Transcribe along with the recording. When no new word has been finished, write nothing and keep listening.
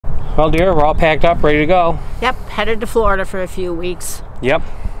Well, dear, we're all packed up, ready to go. Yep, headed to Florida for a few weeks. Yep.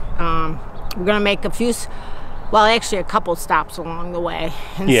 We're going to make actually a couple stops along the way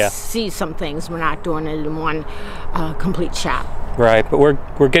and see some things. We're not doing it in one complete shot. Right, but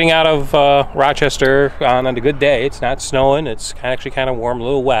we're getting out of Rochester on a good day. It's not snowing. It's actually kind of warm, a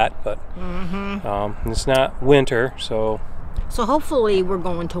little wet, but it's not winter, so... So hopefully we're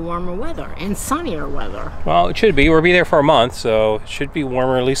going to warmer weather and sunnier weather. Well, it should be. We'll be there for a month, so it should be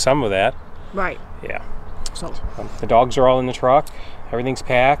warmer, at least some of that. Right. Yeah. So the dogs are all in the truck. Everything's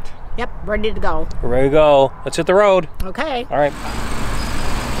packed. Yep, ready to go. We're ready to go. Let's hit the road. Okay. All right.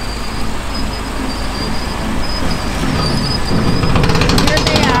 Here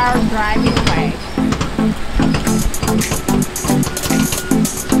they are, driving away.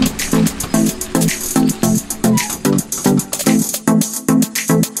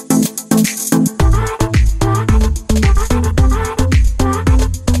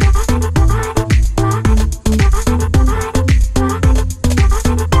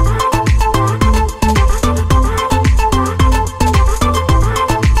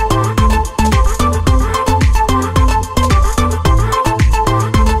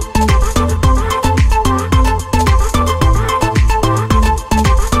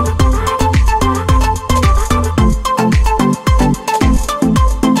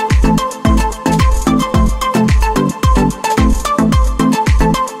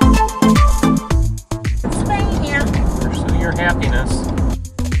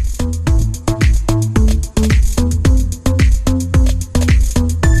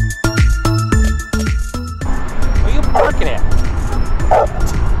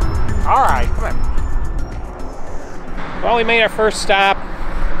 Well, we made our first stop,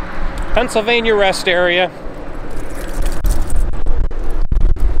 Pennsylvania rest area.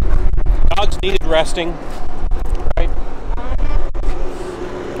 Dogs needed resting, right?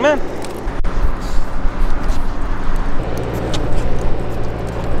 Come on.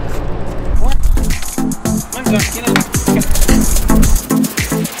 Come on, Doug, get in.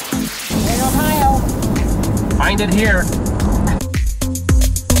 In Ohio. Find it here.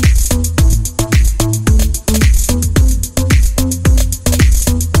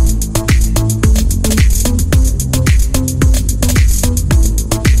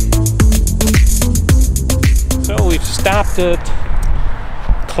 Stopped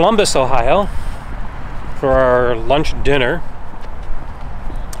at Columbus, Ohio for our lunch dinner.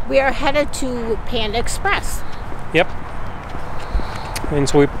 We are headed to Panda Express. Yep. And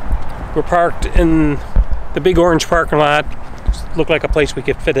so we're parked in the big orange parking lot. Looked like a place we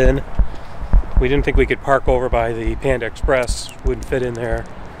could fit in. We didn't think we could park over by the Panda Express. Wouldn't fit in there.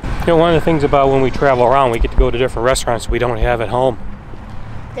 You know, one of the things about when we travel around, we get to go to different restaurants we don't have at home.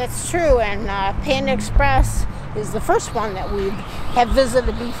 That's true, and Panda Express is the first one that we have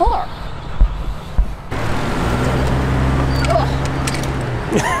visited before.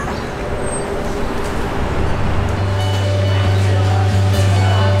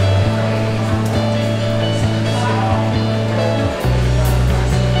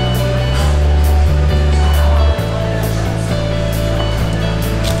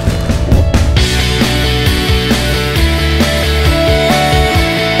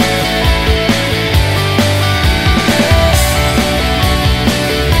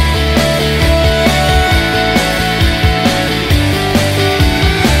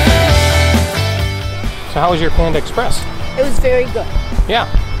 So how was your Panda Express? It was very good. Yeah.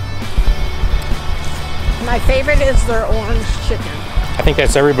 My favorite is their orange chicken. I think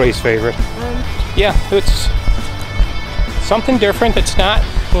that's everybody's favorite. Yeah, it's something different. It's not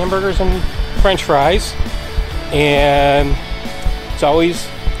hamburgers and French fries. And it's always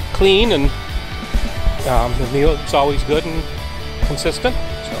clean, and the meal is always good and consistent.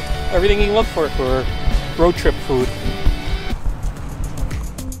 So everything you look for road trip food.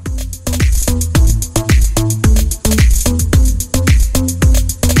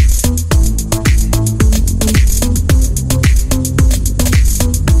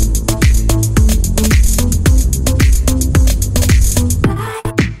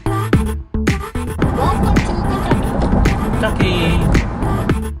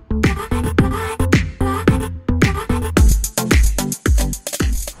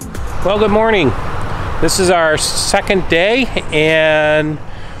 Well, good morning. This is our second day, and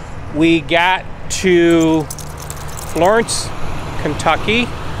we got to Florence, Kentucky,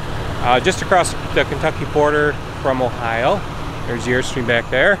 just across the Kentucky border from Ohio. There's the Airstream back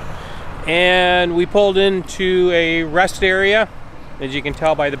there. And we pulled into a rest area, as you can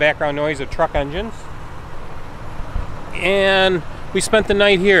tell by the background noise of truck engines. And we spent the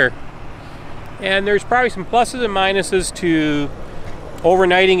night here. And there's probably some pluses and minuses to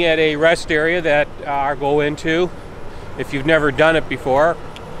overnighting at a rest area that I'll go into if you've never done it before.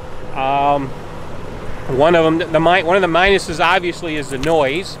 One of the minuses obviously is the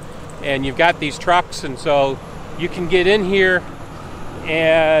noise, and you've got these trucks, and so you can get in here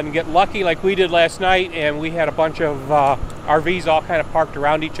and get lucky like we did last night, and we had a bunch of RVs all kind of parked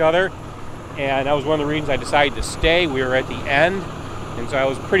around each other, and that was one of the reasons I decided to stay. We were at the end, and so I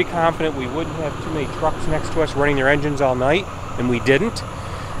was pretty confident we wouldn't have too many trucks next to us running their engines all night, and we didn't.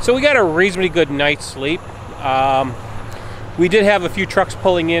 So we got a reasonably good night's sleep. We did have a few trucks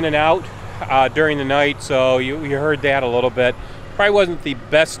pulling in and out during the night, so you heard that a little bit. Probably wasn't the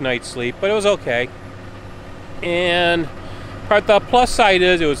best night's sleep, but it was okay. And the plus side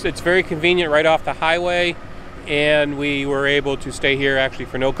is it's very convenient right off the highway, and we were able to stay here actually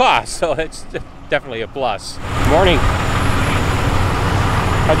for no cost, so it's definitely a plus. Good morning.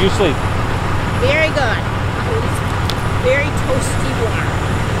 How'd you sleep? Very good. It was very toasty warm.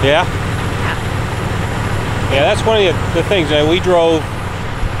 Yeah? Yeah, that's one of the things. We drove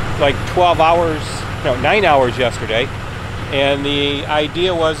like 9 hours yesterday, and the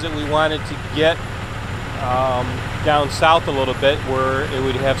idea was that we wanted to get down south a little bit where it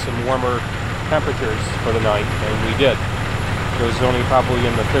would have some warmer temperatures for the night, and we did. It was only probably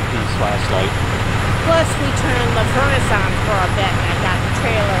in the 50s last night. Plus we turned the furnace on for a bit, and I got the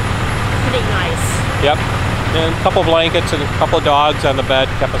trailer pretty nice. Yep, and a couple blankets and a couple of dogs on the bed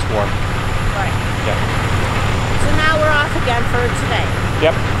kept us warm. Right. Yep. So now we're off again for today.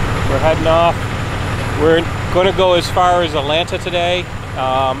 Yep, we're heading off. We're going to go as far as Atlanta today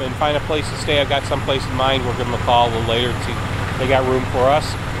and find a place to stay. I've got some place in mind. We'll give them a call a little later and see if they got room for us.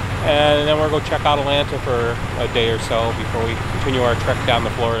 And then we're going to go check out Atlanta for a day or so before we continue our trek down to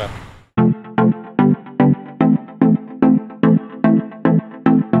Florida.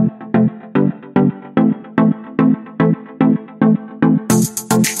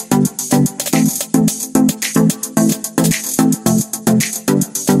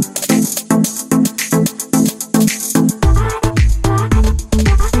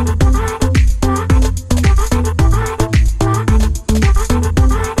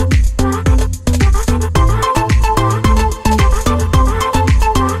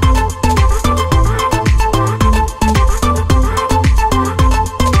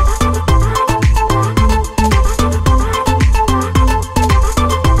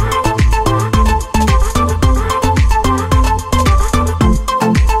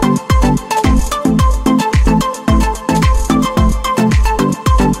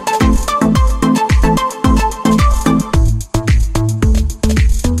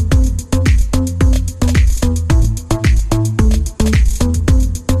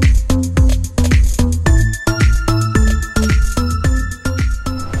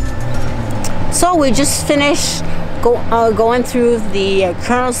 So we just finished going through the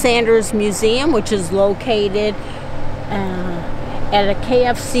Colonel Sanders Museum, which is located at a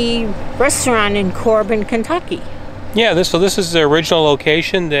KFC restaurant in Corbin, Kentucky. Yeah, so this is the original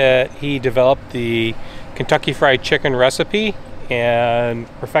location that he developed the Kentucky Fried Chicken recipe and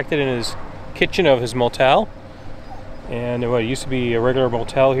perfected in his kitchen of his motel. And it used to be a regular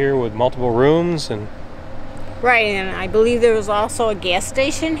motel here with multiple rooms. And right, and I believe there was also a gas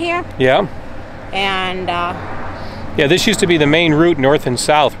station here. Yeah. And yeah, this used to be the main route north and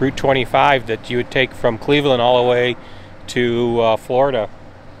south, Route 25, that you would take from Cleveland all the way to Florida.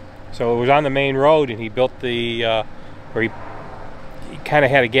 So it was on the main road, and he built the where he kind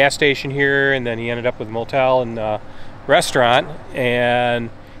of had a gas station here, and then he ended up with a motel and restaurant, and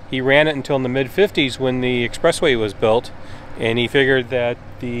he ran it until in the mid-50s when the expressway was built, and he figured that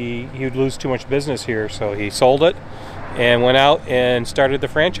he would lose too much business here, so he sold it and went out and started the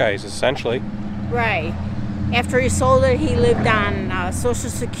franchise essentially. Right. After he sold it, he lived on Social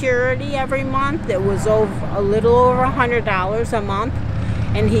Security every month. It was a little over $100 a month,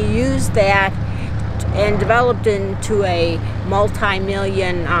 and he used that and developed into a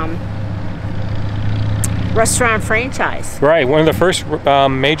multi-million restaurant franchise. Right, one of the first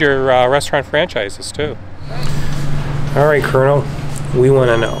major restaurant franchises too. All right, Colonel, we want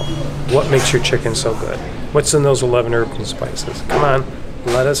to know what makes your chicken so good. What's in those 11 herbs and spices? Come on,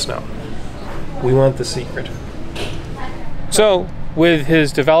 let us know. We want the secret. So, with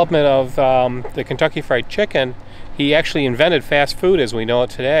his development of the Kentucky Fried Chicken, he actually invented fast food as we know it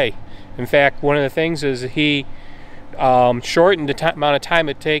today. In fact, one of the things is he shortened the amount of time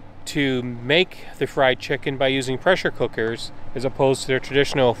it takes to make the fried chicken by using pressure cookers as opposed to their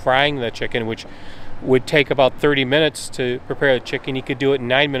traditional frying the chicken, which would take about 30 minutes to prepare the chicken. He could do it in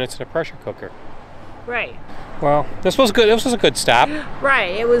 9 minutes in a pressure cooker. Right. Well, this was good. This was a good stop.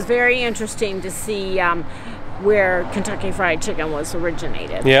 Right. It was very interesting to see where Kentucky Fried Chicken was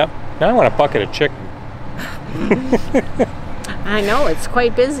originated. Yeah. Now I want a bucket of chicken. I know, it's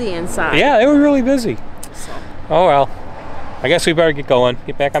quite busy inside. Yeah, they were really busy. So. Oh well. I guess we better get going.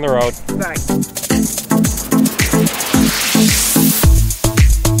 Get back on the road. Right.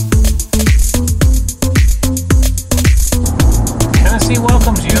 Tennessee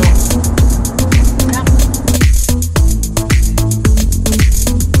welcomes you.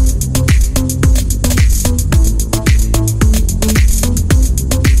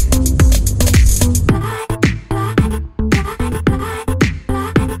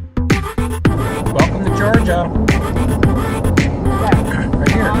 Welcome to Georgia. Right here.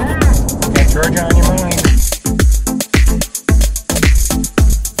 You got Georgia on your mind.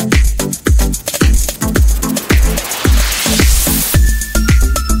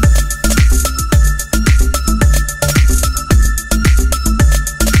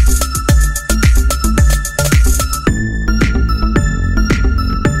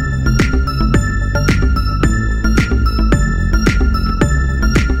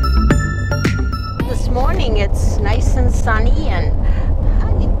 It's nice and sunny, and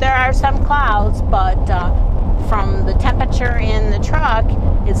there are some clouds, but from the temperature in the truck,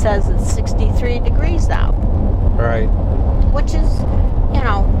 it says it's 63 degrees out. Right. Which is, you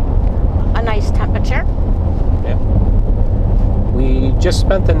know, a nice temperature. Yeah. We just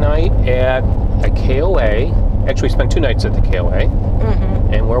spent the night at a KOA. Actually, we spent 2 nights at the KOA.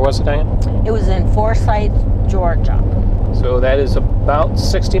 Mm-hmm. And where was it, Diane? It was in Forsyth, Georgia. So that is about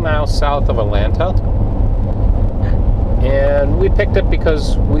 60 miles south of Atlanta. And we picked it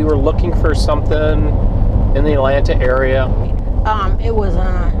because we were looking for something in the Atlanta area. It was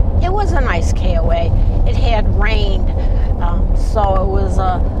a nice KOA. It had rained, so it was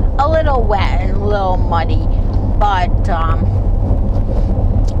a little wet and a little muddy, but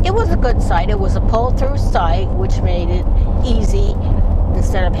it was a good site. It was a pull-through site, which made it easy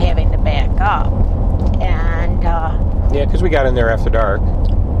instead of having to back up. And yeah, because we got in there after dark.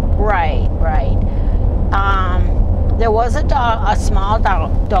 Right. There was a small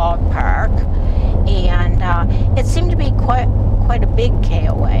dog park, and it seemed to be quite a big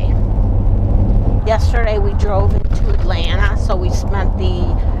KOA. Yesterday we drove into Atlanta, so we spent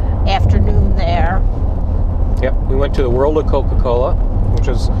the afternoon there. Yep, we went to the World of Coca Cola, which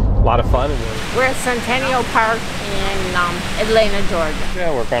was a lot of fun. We're at Centennial Park in Atlanta, Georgia. Yeah,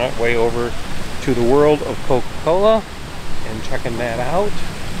 we're on our way over to the World of Coca Cola and checking that out.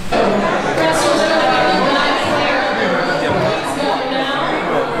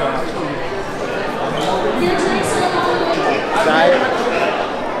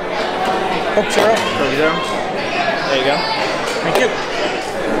 Coke Zero. Coke Zero. There you go. Thank you.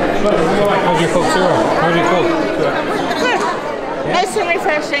 How's your Coke Zero? How's your Coke? Good. Nice and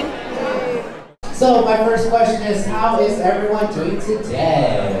refreshing. So my first question is, how is everyone doing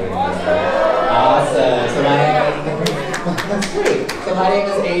today? Awesome. That's great. So my name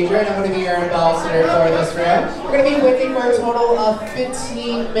is Adrian. I'm going to be your ambassador for this room. We're going to be with you for a total of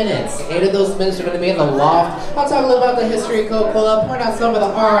 15 minutes. 8 of those minutes are going to be in the loft. I'll talk a little about the history of Coca-Cola, point out some of the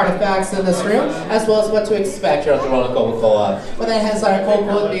artifacts in this room, as well as what to expect here at the World of Coca-Cola. When that heads on our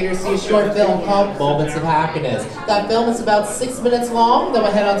Coca-Cola theater, see a short film called Moments of Happiness. That film is about 6 minutes long. Then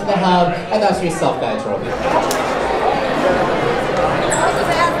we'll head on to the hub, and that's your self-guided trophy.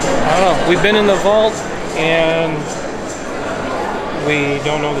 I don't know. We've been in the vault and we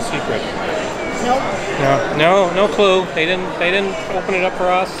don't know the secret. Nope. No clue. They didn't open it up for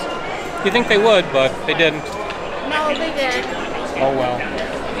us. You think they would, but they didn't. No, they didn't. Oh well.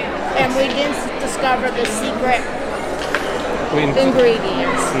 And we didn't discover the secret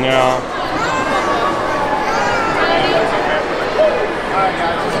ingredients. No.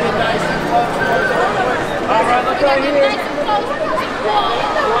 All right, let's go here.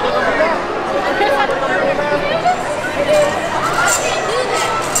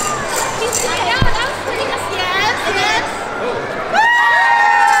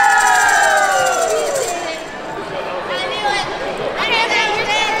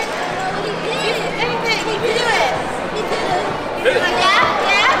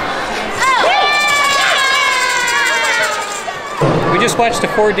 We just watched a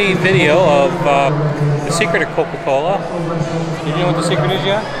 4D video of the secret of Coca-Cola. You know what the secret is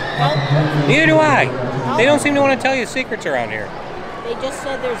yet? Nope. Neither do I. They don't seem to want to tell you secrets around here. They just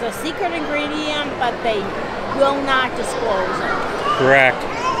said there's a secret ingredient, but they will not disclose it. Correct.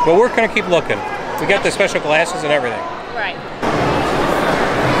 But we're going to keep looking. We got the special glasses and everything. Right.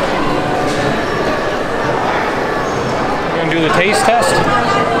 We're going to do the taste test?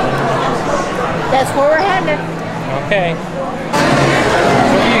 That's where we're headed. Okay.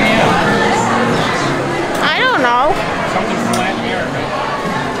 What do you have? I don't something from Latin America.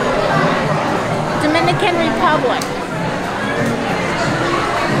 Dominican Republic.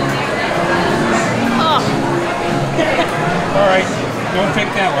 Oh. All right, don't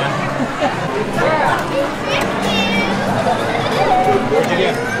take that one. What'd you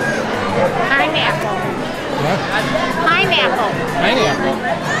get? Pineapple. What? Pineapple. Pineapple.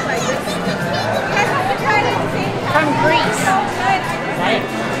 From Greece. Right.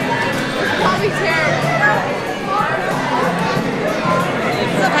 Hobie's here.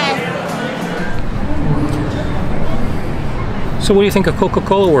 Okay. So what do you think of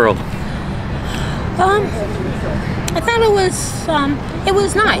Coca-Cola World? I thought it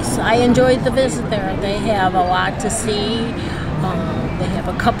was nice. I enjoyed the visit there. They have a lot to see. They have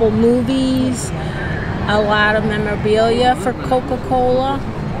a couple movies, a lot of memorabilia for Coca-Cola.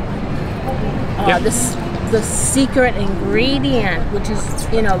 Yep. The secret ingredient, which is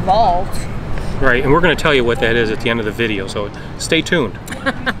in a vault. Right, and we're going to tell you what that is at the end of the video, so stay tuned.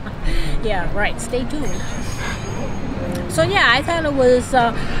 Yeah, right. Stay tuned. So yeah, I thought it was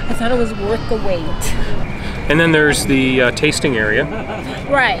worth the wait. And then there's the tasting area.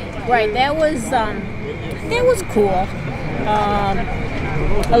 Right. That was cool.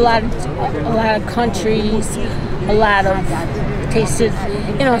 A lot of countries, a lot of tasted,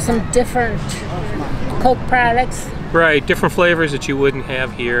 some different Coke products. Right, different flavors that you wouldn't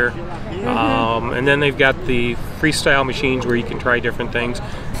have here. And then they've got the freestyle machines where you can try different things.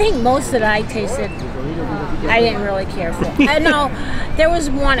 I think most that I tasted, I didn't really care for. No, there was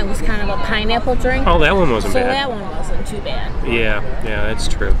one, it was kind of a pineapple drink. Oh, that one wasn't bad. So that one wasn't too bad. Yeah, that's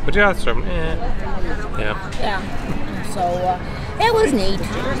true. But yeah, some, yeah. So it was neat.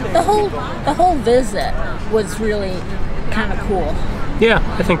 The whole visit was really kind of cool. Yeah,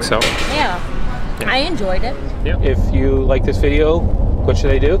 I think so. Yeah. I enjoyed it. Yeah. If you like this video, what should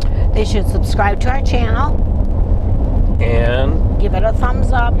they do? They should subscribe to our channel. And give it a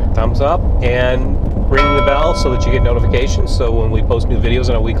thumbs up. And ring the bell so that you get notifications, so when we post new videos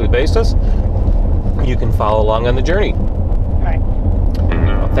on a weekly basis, you can follow along on the journey. Right.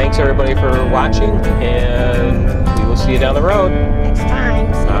 Well, thanks everybody for watching, and we will see you down the road. Next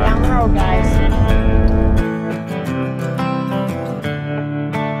time. See you down the road, guys.